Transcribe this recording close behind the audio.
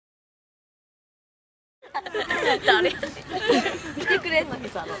誰？見てくれんのひ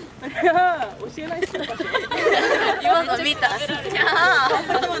さの。教えない人かしら。今の見た。いや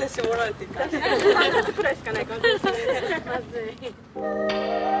そこまで絞られていた。半分くらいしかないかもしれない。まずい。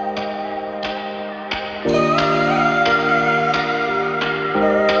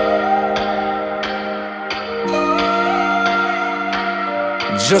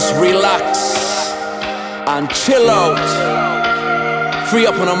Just relax and chill out. Free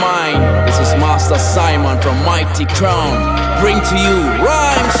up on the mind. This is Master Simon from Mighty Crown. Bring to you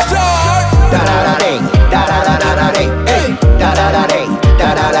Rhyme Star. Da da da day, da da da da da day, hey. Da da da day,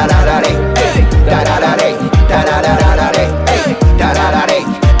 da da da da da day, hey. Da da da day, da da da da da day, hey. Da da da day,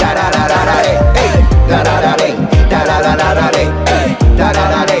 da da da da da day, hey. Da da da day, da da da da da day, hey. Da da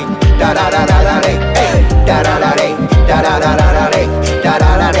da day, da da da da da day, hey. Da da da day, da da da da da day, da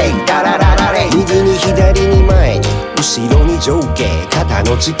da da day, da da da da day. 右に左に前に後ろに上下肩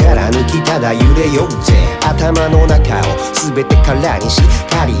の力抜きただ揺れようぜ頭の中を全て空にし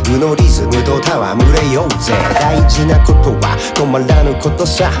カリブのリズムと戯れようぜ大事なことは止まらぬこと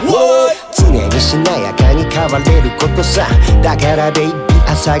さ常にしなやかに変われることさだからベイビー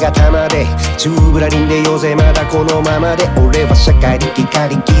朝方までチューブラリンでようぜまだこのままで俺はシャカリキカ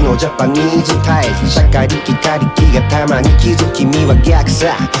リキのジャパニーズタイプシャカリキカリキがたまに気づ君は逆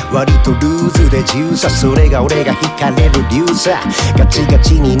さ割とルーズで自由さそれが俺が惹かれる理由さガチガ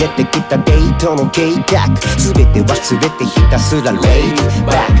チに練ってきたデートの計画全て忘れてひたすらレイ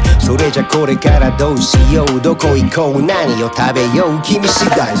バックそれじゃこれからどうしようどこ行こう何を食べよう君次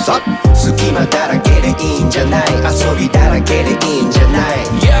第さ隙間だらけでいいんじゃない遊びだらけでいいんじゃない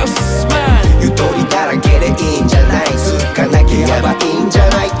Yes, man. ゆとりだらけでいいんじゃないつかなければいいんじゃ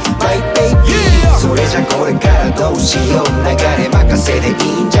ない My baby、yeah. それじゃこれからどうしよう流れ任せでいい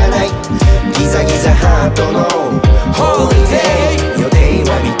んじゃないギザギザハートのホリデー予定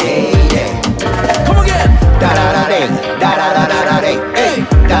は未定で Come again. ダララレイダララララレイ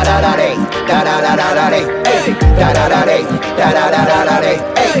ダララレイダララララレイダララレイダララララレイ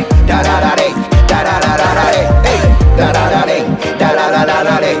ダララレイダララララレイダララレイダラララ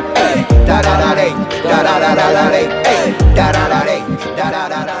ラレイダララレイダララララレイダララレイダラ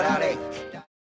ララ